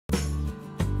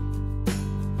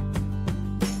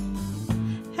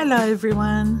Hello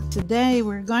everyone! Today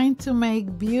we're going to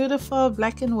make beautiful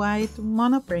black and white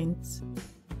monoprints.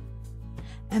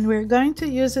 And we're going to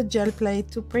use a gel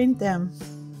plate to print them.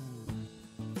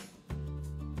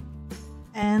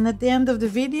 And at the end of the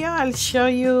video I'll show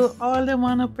you all the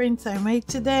monoprints I made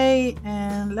today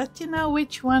and let you know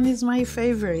which one is my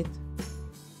favorite.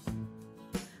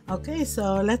 Okay,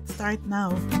 so let's start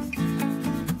now.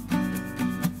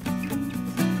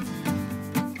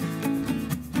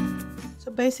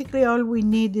 Basically all we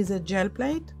need is a gel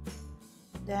plate,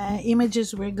 the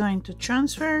images we're going to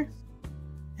transfer,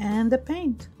 and the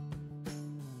paint.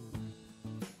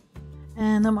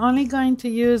 And I'm only going to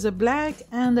use a black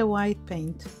and a white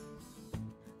paint.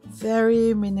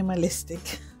 Very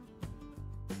minimalistic.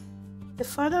 The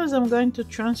photos I'm going to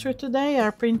transfer today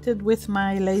are printed with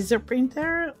my laser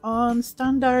printer on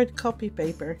standard copy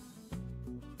paper.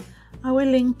 I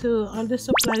will link to all the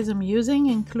supplies I'm using,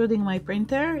 including my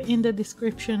printer, in the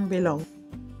description below.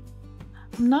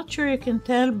 I'm not sure you can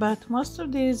tell, but most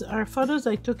of these are photos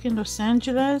I took in Los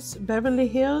Angeles, Beverly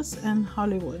Hills, and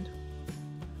Hollywood.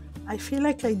 I feel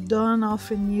like I don't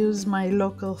often use my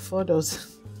local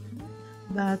photos,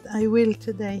 but I will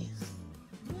today.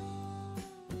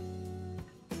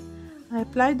 I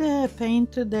applied the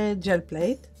paint to the gel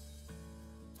plate,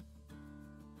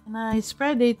 and I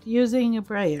spread it using a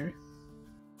brayer.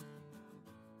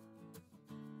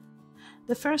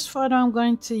 The first photo I'm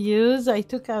going to use I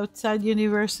took outside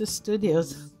Universal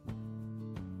Studios.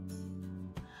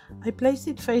 I placed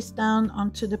it face down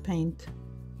onto the paint.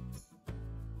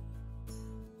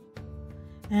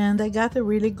 And I got a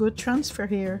really good transfer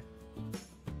here.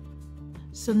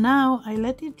 So now I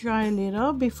let it dry a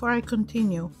little before I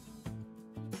continue.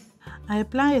 I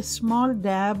apply a small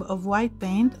dab of white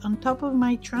paint on top of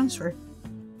my transfer.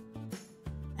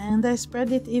 And I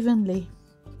spread it evenly.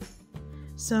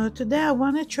 So today I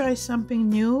want to try something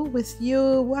new with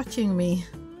you watching me.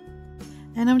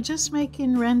 And I'm just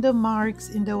making random marks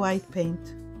in the white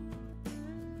paint.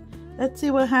 Let's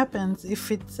see what happens, if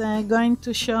it's going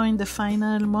to show in the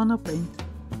final monoprint.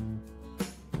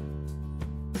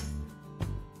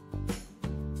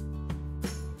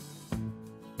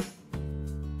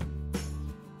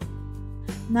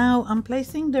 Now I'm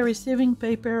placing the receiving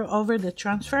paper over the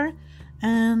transfer,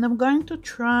 and I'm going to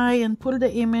try and pull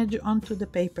the image onto the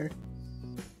paper.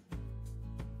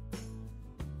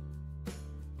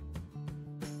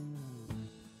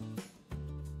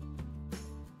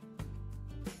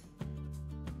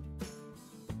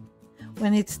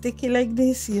 When it's sticky like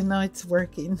this, you know it's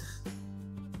working.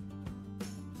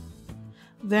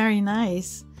 Very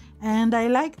nice. And I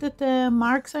like that the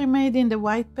marks I made in the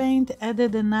white paint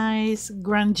added a nice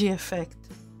grungy effect.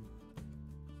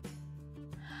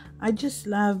 I just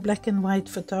love black and white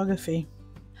photography.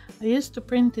 I used to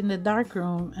print in the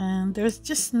darkroom and there's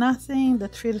just nothing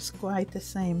that feels quite the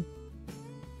same.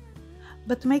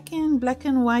 But making black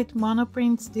and white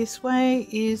monoprints this way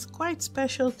is quite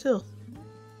special too.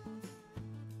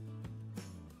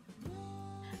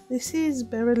 This is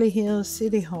Beverly Hills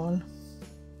City Hall.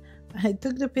 I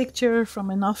took the picture from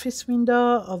an office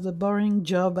window of a boring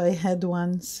job I had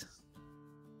once.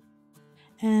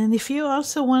 And if you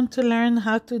also want to learn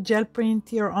how to gel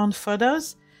print your own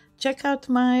photos, check out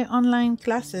my online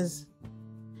classes.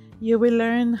 You will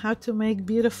learn how to make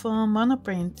beautiful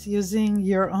monoprints using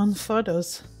your own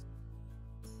photos.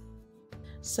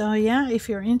 So yeah, if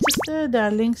you're interested, there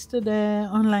are links to the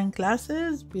online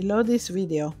classes below this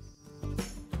video.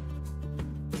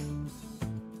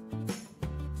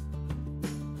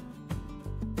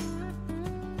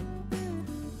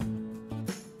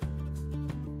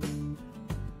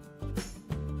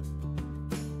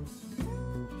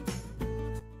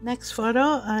 Next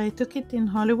photo, I took it in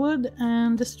Hollywood,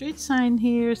 and the street sign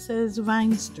here says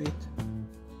Vine Street.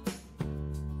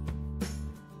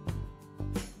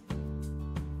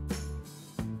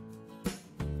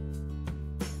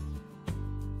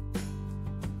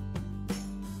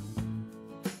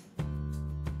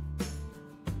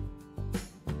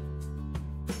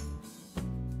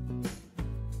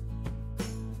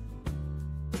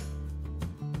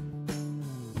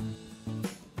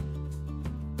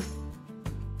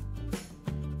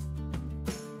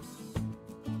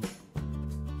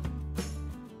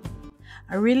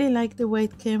 I really like the way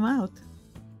it came out.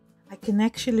 I can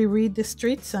actually read the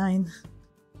street sign.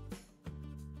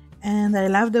 And I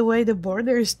love the way the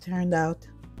borders turned out.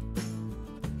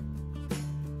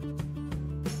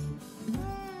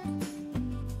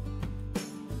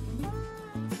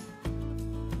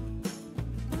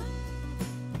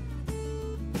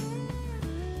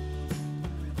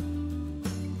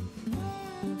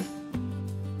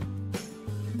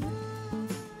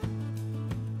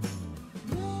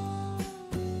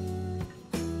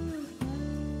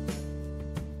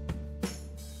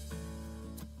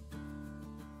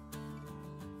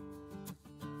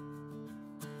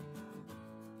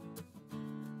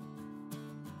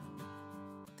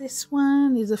 This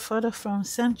one is a photo from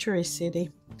Century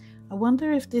City. I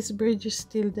wonder if this bridge is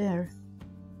still there.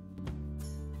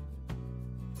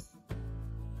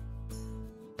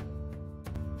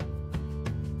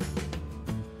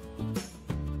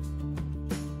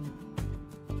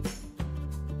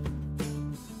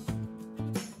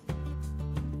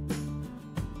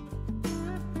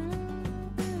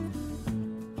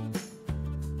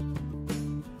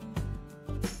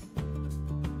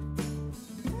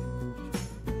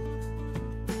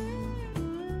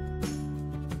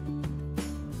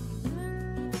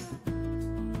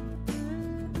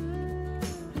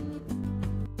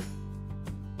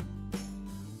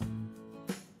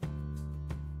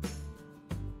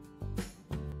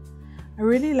 I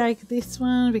really like this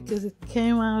one because it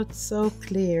came out so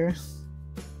clear.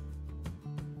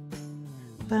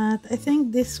 But I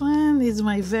think this one is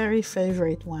my very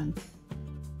favorite one.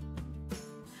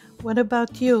 What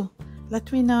about you?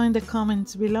 Let me know in the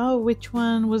comments below which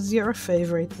one was your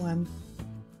favorite one.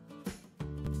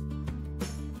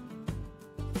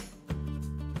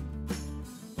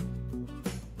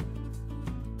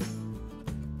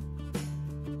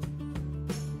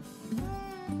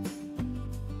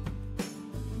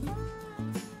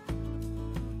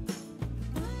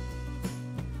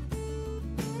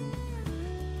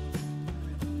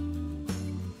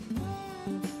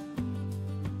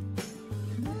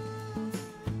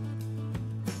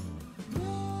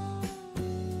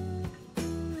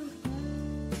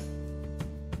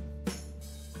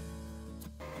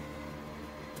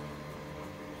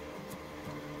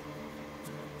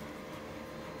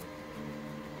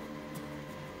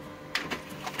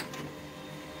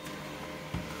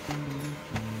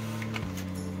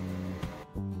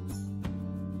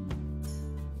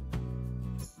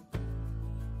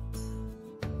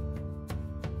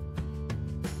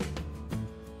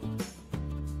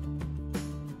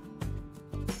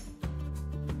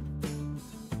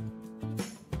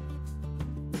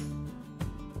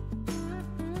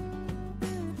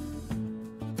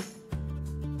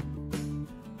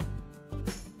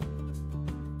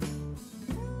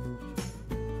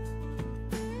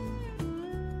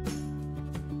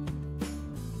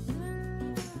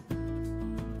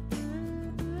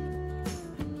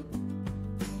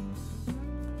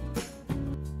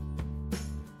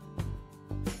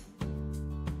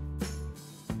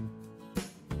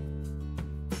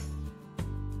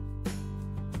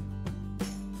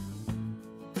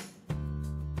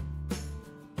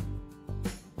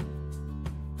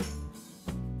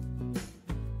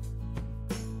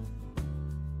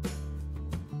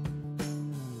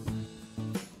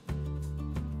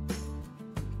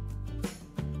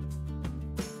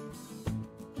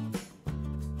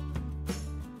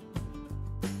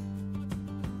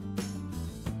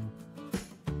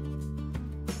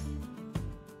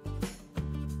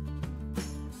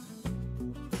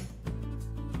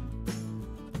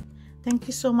 Thank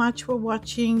you so much for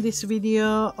watching this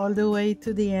video all the way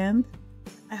to the end.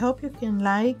 I hope you can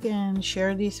like and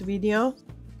share this video.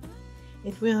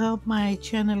 It will help my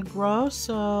channel grow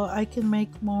so I can make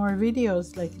more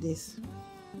videos like this.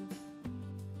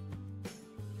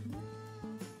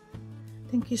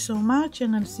 Thank you so much,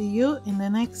 and I'll see you in the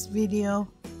next video.